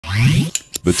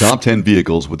The top 10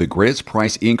 vehicles with the greatest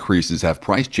price increases have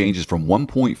price changes from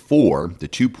 1.4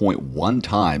 to 2.1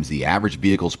 times the average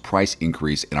vehicle's price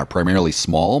increase and are primarily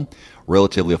small,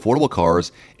 relatively affordable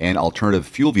cars and alternative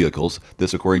fuel vehicles,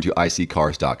 this according to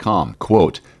iSeeCars.com.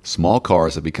 Quote, small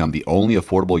cars have become the only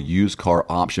affordable used car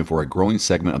option for a growing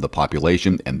segment of the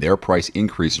population, and their price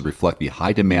increases reflect the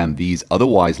high demand these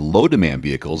otherwise low demand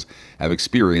vehicles have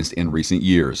experienced in recent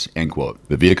years, end quote.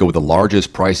 The vehicle with the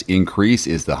largest price increase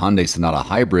is the Hyundai Sonata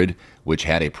Hybrid, which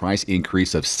had a price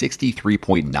increase of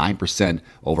 63.9%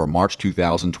 over March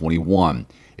 2021.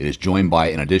 It is joined by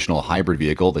an additional hybrid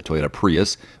vehicle, the Toyota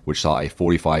Prius, which saw a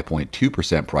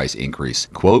 45.2% price increase.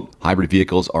 Quote, hybrid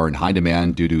vehicles are in high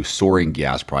demand due to soaring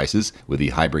gas prices, with the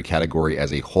hybrid category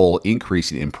as a whole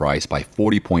increasing in price by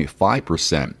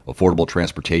 40.5%. Affordable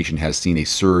transportation has seen a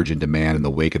surge in demand in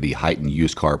the wake of the heightened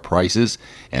used car prices,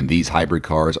 and these hybrid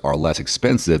cars are less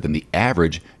expensive than the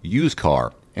average used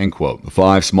car. End quote.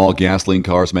 5 small gasoline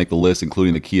cars make the list,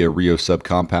 including the Kia Rio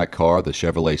subcompact car, the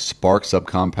Chevrolet Spark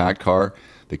subcompact car,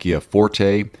 the Kia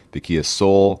Forte, the Kia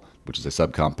Soul, which is a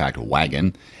subcompact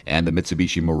wagon, and the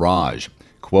Mitsubishi Mirage.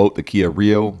 Quote, the Kia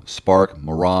Rio, Spark,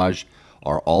 Mirage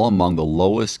are all among the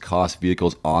lowest cost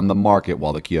vehicles on the market,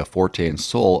 while the Kia Forte and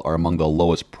Soul are among the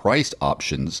lowest priced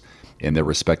options in their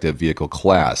respective vehicle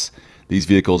class. These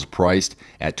vehicles priced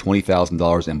at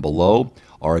 $20,000 and below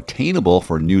are attainable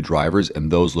for new drivers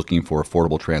and those looking for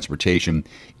affordable transportation,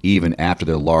 even after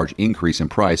their large increase in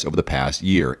price over the past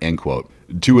year, end quote.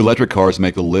 2 electric cars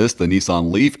make the list, the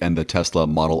Nissan Leaf and the Tesla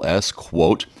Model S.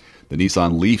 Quote, the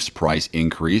Nissan Leaf's price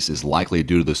increase is likely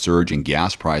due to the surge in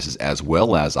gas prices as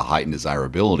well as a heightened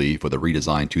desirability for the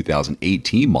redesigned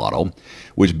 2018 model,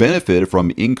 which benefited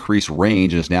from increased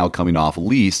range and is now coming off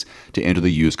lease to enter the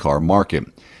used car market.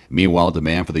 Meanwhile,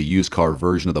 demand for the used car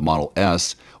version of the Model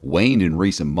S waned in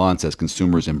recent months as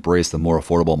consumers embraced the more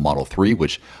affordable Model 3,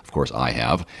 which of course I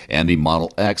have, and the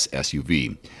Model X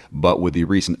SUV. But with the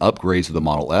recent upgrades to the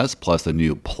Model S, plus the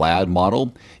new Plaid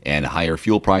model and higher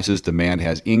fuel prices, demand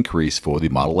has increased for the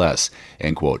Model S,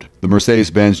 end quote. The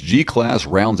Mercedes-Benz G-Class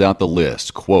rounds out the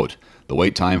list. Quote, the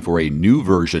wait time for a new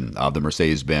version of the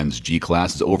Mercedes-Benz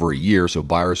G-Class is over a year, so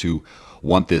buyers who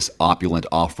want this opulent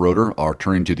off-roader are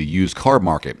turning to the used car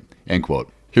market, end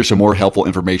quote. Here's some more helpful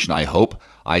information, I hope.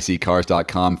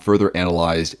 iSeeCars.com further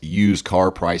analyzed used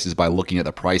car prices by looking at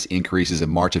the price increases in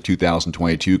March of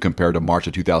 2022 compared to March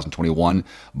of 2021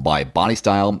 by body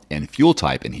style and fuel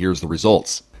type, and here's the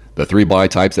results. The 3 body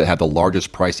types that have the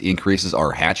largest price increases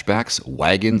are hatchbacks,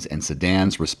 wagons, and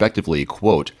sedans, respectively.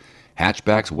 Quote,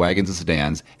 hatchbacks, wagons, and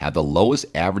sedans have the lowest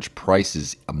average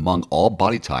prices among all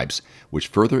body types, which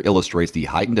further illustrates the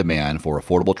heightened demand for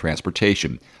affordable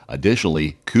transportation.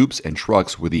 Additionally, coupes and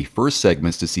trucks were the first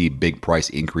segments to see big price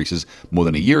increases more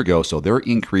than a year ago, so their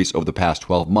increase over the past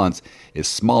 12 months is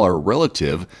smaller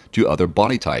relative to other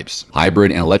body types.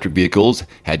 Hybrid and electric vehicles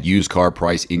had used car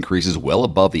price increases well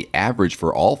above the average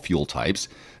for all fuel types.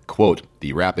 Quote,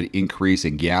 the rapid increase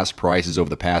in gas prices over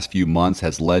the past few months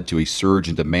has led to a surge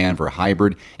in demand for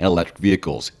hybrid and electric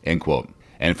vehicles, end quote.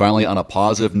 And finally, on a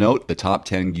positive note, the top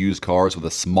 10 used cars with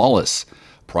the smallest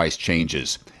price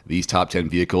changes. These top 10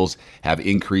 vehicles have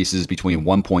increases between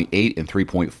 1.8 and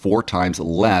 3.4 times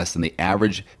less than the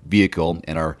average vehicle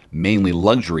and are mainly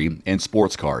luxury and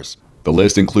sports cars. The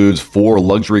list includes 4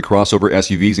 luxury crossover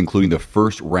SUVs, including the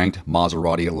first-ranked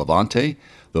Maserati Levante,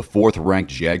 the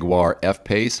 4th-ranked Jaguar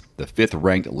F-Pace, the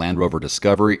 5th-ranked Land Rover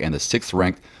Discovery, and the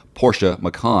 6th-ranked Porsche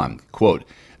Macan. Quote,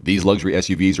 these luxury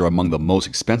SUVs are among the most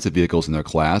expensive vehicles in their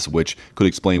class, which could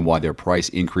explain why their price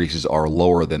increases are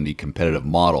lower than the competitive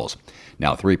models.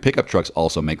 Now, 3 pickup trucks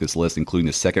also make this list, including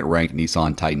the 2nd-ranked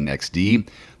Nissan Titan XD,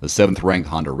 the 7th-ranked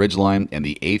Honda Ridgeline, and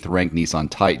the 8th-ranked Nissan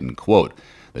Titan. Quote,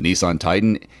 the Nissan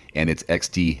Titan and its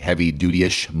XD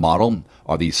heavy-duty-ish model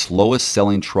are the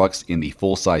slowest-selling trucks in the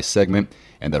full-size segment,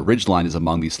 and the Ridgeline is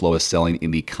among the slowest-selling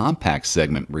in the compact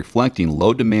segment, reflecting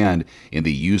low demand in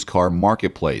the used car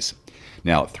marketplace.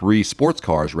 Now, 3 sports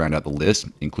cars round out the list,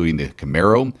 including the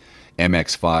Camaro,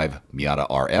 MX-5 Miata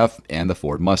RF, and the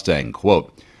Ford Mustang.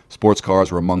 Quote, sports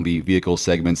cars were among the vehicle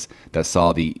segments that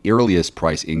saw the earliest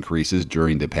price increases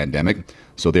during the pandemic,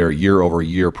 so their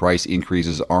year-over-year price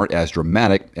increases aren't as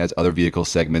dramatic as other vehicle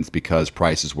segments because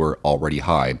prices were already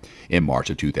high in March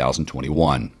of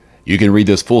 2021. You can read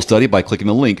this full study by clicking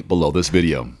the link below this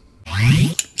video.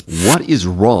 What is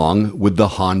wrong with the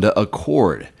Honda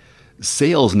Accord?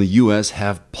 Sales in the U.S.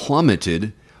 have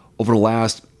plummeted over the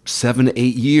last 7 to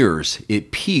 8 years.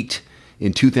 It peaked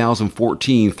in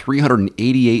 2014,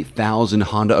 388,000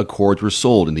 Honda Accords were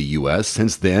sold in the U.S.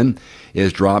 Since then, it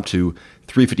has dropped to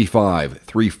 355,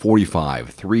 345,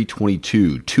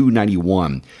 322,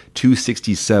 291,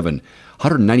 267,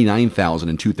 199,000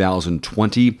 in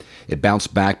 2020. It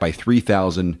bounced back by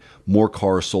 3,000 more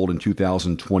cars sold in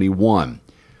 2021.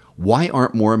 Why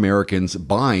aren't more Americans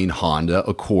buying Honda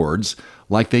Accords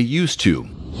like they used to?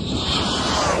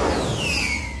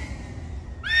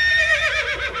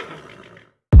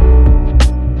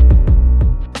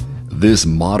 This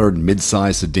modern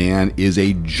midsize sedan is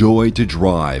a joy to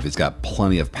drive. It's got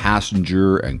plenty of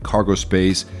passenger and cargo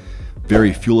space,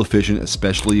 very fuel efficient,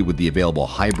 especially with the available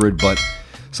hybrid, but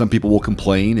some people will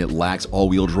complain it lacks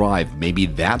all-wheel drive. Maybe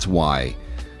that's why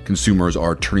consumers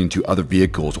are turning to other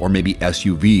vehicles, or maybe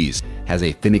SUVs. Has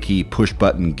a finicky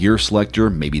push-button gear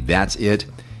selector, maybe that's it.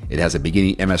 It has a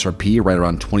beginning MSRP right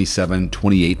around $27,000,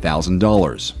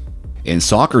 $28,000. In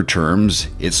soccer terms,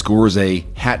 it scores a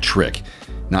hat trick.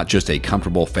 Not just a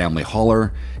comfortable family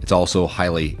hauler, it's also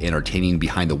highly entertaining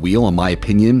behind the wheel, in my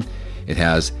opinion. It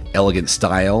has elegant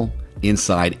style,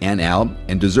 inside and out,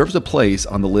 and deserves a place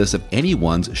on the list of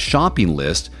anyone's shopping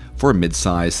list for a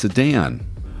midsize sedan.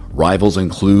 Rivals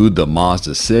include the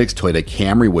Mazda 6, Toyota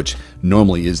Camry, which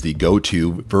normally is the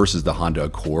go-to versus the Honda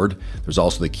Accord. There's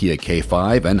also the Kia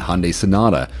K5 and Hyundai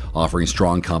Sonata, offering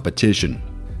strong competition.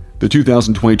 The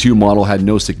 2022 model had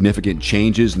no significant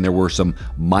changes, and there were some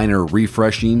minor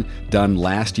refreshing done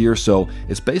last year, so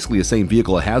it's basically the same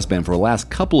vehicle it has been for the last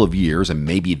couple of years, and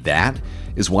maybe that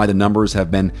is why the numbers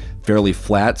have been fairly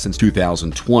flat since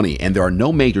 2020, and there are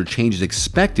no major changes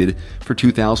expected for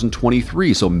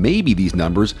 2023, so maybe these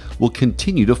numbers will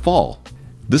continue to fall.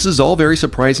 This is all very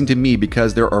surprising to me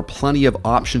because there are plenty of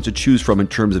options to choose from in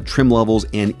terms of trim levels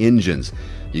and engines.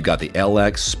 You've got the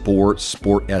LX, Sport,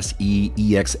 Sport SE,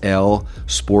 EXL,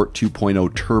 Sport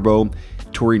 2.0 Turbo,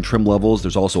 Touring trim levels.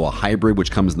 There's also a hybrid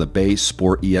which comes in the base,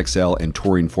 Sport, EXL, and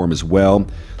Touring form as well.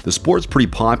 The Sport's pretty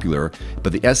popular,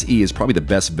 but the SE is probably the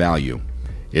best value.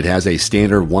 It has a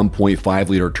standard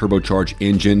 1.5-liter turbocharged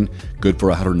engine, good for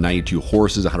 192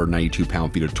 horses, 192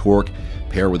 pound-feet of torque,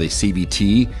 paired with a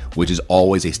CVT, which is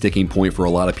always a sticking point for a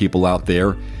lot of people out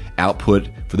there. Output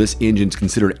for this engine is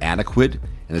considered adequate,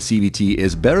 and the CVT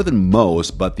is better than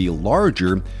most, but the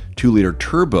larger 2-liter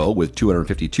turbo with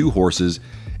 252 horses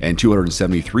and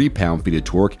 273 pound-feet of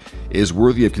torque is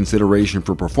worthy of consideration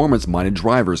for performance-minded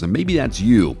drivers, and maybe that's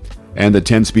you. And the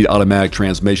 10-speed automatic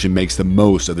transmission makes the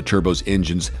most of the turbo's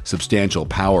engine's substantial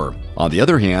power. On the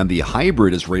other hand, the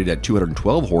hybrid is rated at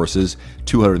 212 horses,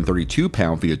 232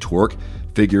 pound-feet of torque,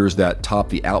 figures that top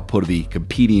the output of the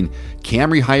competing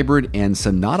Camry hybrid and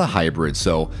Sonata hybrid,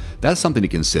 so that's something to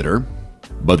consider.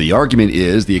 But the argument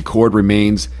is the Accord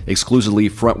remains exclusively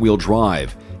front-wheel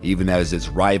drive, even as its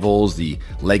rivals, the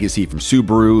Legacy from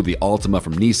Subaru, the Altima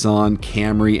from Nissan,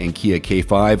 Camry, and Kia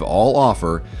K5 all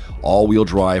offer all-wheel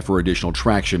drive for additional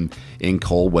traction in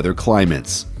cold weather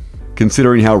climates.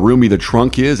 Considering how roomy the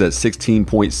trunk is at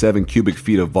 16.7 cubic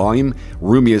feet of volume,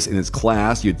 roomiest in its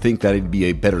class, you'd think that it'd be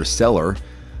a better seller.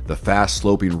 The fast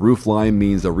sloping roofline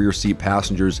means the rear seat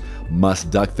passengers must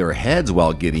duck their heads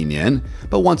while getting in,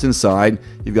 but once inside,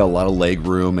 you've got a lot of leg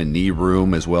room and knee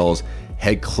room as well as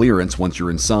head clearance once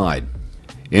you're inside.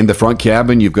 In the front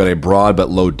cabin, you've got a broad but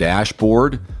low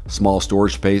dashboard. Small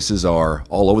storage spaces are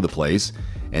all over the place,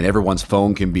 and everyone's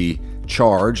phone can be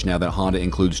charged now that Honda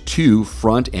includes 2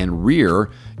 front and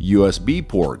rear USB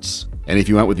ports. And if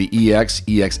you went with the EX,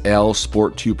 EXL,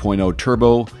 Sport 2.0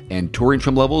 Turbo, and Touring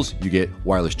trim levels, you get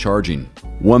wireless charging.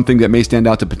 One thing that may stand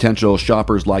out to potential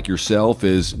shoppers like yourself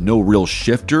is no real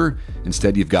shifter.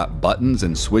 Instead, you've got buttons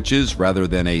and switches rather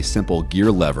than a simple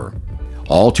gear lever.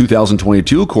 All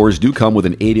 2022 Accords do come with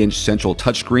an 8-inch central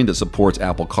touchscreen that supports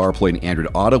Apple CarPlay and Android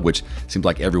Auto, which seems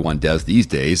like everyone does these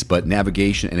days, but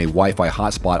navigation and a Wi-Fi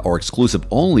hotspot are exclusive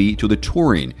only to the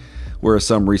Touring. Whereas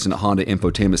some recent Honda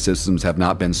infotainment systems have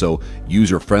not been so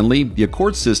user-friendly, the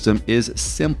Accord system is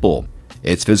simple.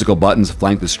 Its physical buttons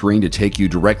flank the screen to take you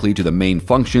directly to the main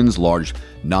functions. Large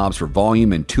knobs for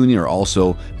volume and tuning are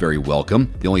also very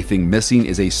welcome. The only thing missing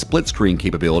is a split-screen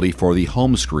capability for the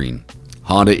home screen.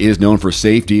 Honda is known for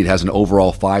safety. It has an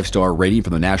overall 5-star rating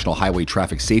from the National Highway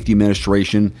Traffic Safety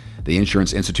Administration. The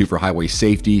Insurance Institute for Highway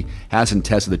Safety hasn't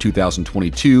tested the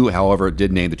 2022, however, it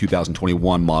did name the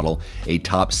 2021 model a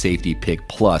Top Safety Pick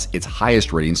Plus, its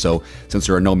highest rating, so since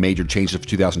there are no major changes for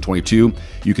 2022,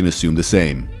 you can assume the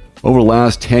same. Over the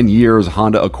last 10 years,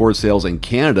 Honda Accord sales in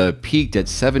Canada peaked at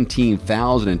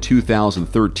 17,000 in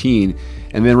 2013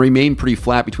 and then remained pretty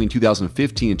flat between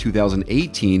 2015 and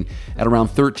 2018 at around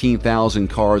 13,000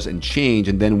 cars and change,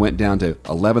 and then went down to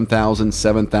 11,000,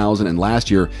 7,000, and last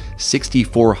year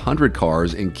 6,400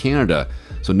 cars in Canada.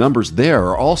 So numbers there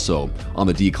are also on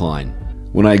the decline.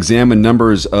 When I examine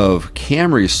numbers of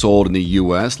Camrys sold in the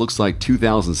U.S., looks like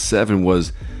 2007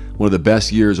 was one of the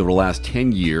best years over the last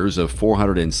 10 years of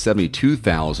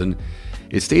 472,000.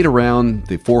 It stayed around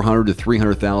the 400 to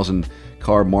 300,000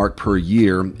 car mark per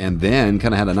year, and then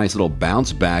kind of had a nice little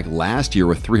bounce back last year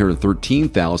with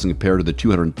 313,000 compared to the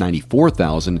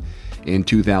 294,000 in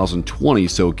 2020.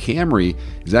 So Camry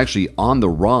is actually on the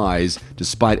rise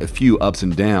despite a few ups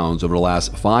and downs over the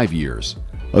last 5 years.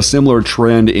 A similar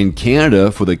trend in Canada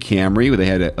for the Camry, where they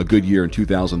had a good year in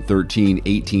 2013,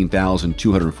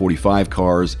 18,245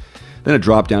 cars. Then it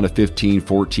dropped down to 15,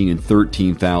 14, and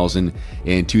 13,000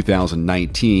 in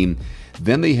 2019.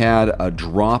 Then they had a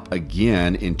drop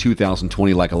again in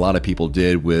 2020, like a lot of people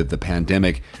did with the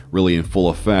pandemic really in full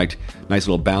effect. Nice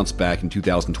little bounce back in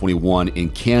 2021 in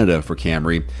Canada for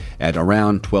Camry at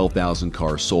around 12,000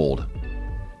 cars sold.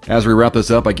 As we wrap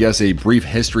this up, I guess a brief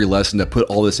history lesson to put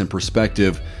all this in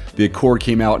perspective. The Accord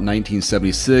came out in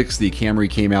 1976. The Camry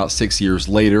came out 6 years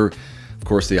later. Of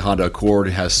course, the Honda Accord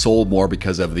has sold more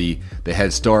because of the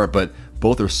head start, but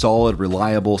both are solid,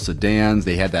 reliable sedans.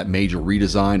 They had that major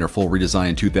redesign or full redesign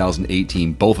in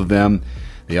 2018, both of them.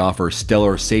 They offer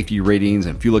stellar safety ratings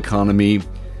and fuel economy.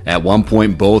 At one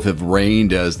point, both have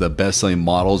reigned as the best-selling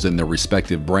models in their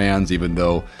respective brands, even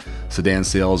though sedan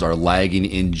sales are lagging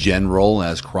in general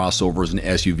as crossovers and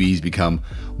SUVs become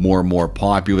more and more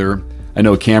popular. I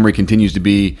know Camry continues to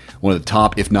be one of the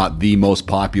top, if not the most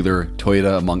popular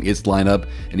Toyota among its lineup,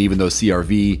 and even though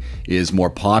CR-V is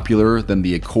more popular than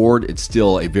the Accord, it's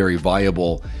still a very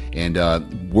viable and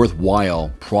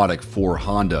worthwhile product for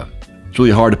Honda. It's really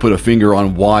hard to put a finger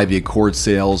on why the Accord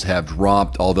sales have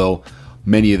dropped, although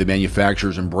many of the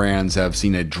manufacturers and brands have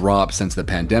seen a drop since the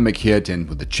pandemic hit, and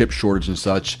with the chip shortage and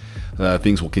such,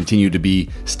 things will continue to be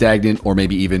stagnant or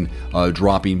maybe even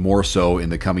dropping more so in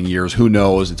the coming years. Who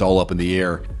knows? It's all up in the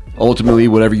air. Ultimately,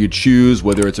 whatever you choose,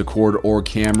 whether it's Accord or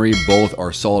Camry, both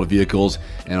are solid vehicles,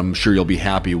 and I'm sure you'll be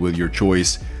happy with your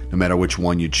choice no matter which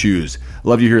one you choose. I'd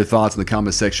love to hear your thoughts in the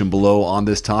comment section below on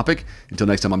this topic. Until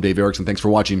next time, I'm Dave Erickson. Thanks for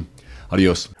watching.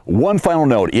 Adios. One final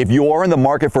note, if you are in the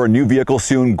market for a new vehicle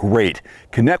soon, great.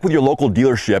 Connect with your local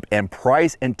dealership and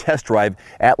price and test drive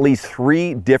at least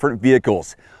 3 different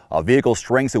vehicles. A vehicle's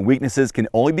strengths and weaknesses can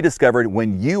only be discovered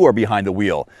when you are behind the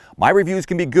wheel. My reviews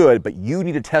can be good, but you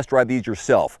need to test drive these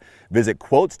yourself. Visit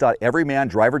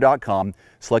quotes.everymandriver.com,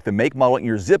 select the make, model, and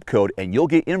your zip code, and you'll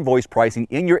get invoice pricing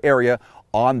in your area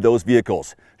on those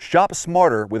vehicles. Shop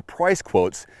smarter with price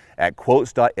quotes at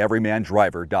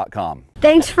quotes.everymandriver.com.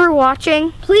 Thanks for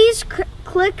watching. Please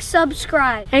click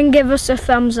subscribe and give us a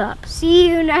thumbs up. See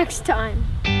you next time.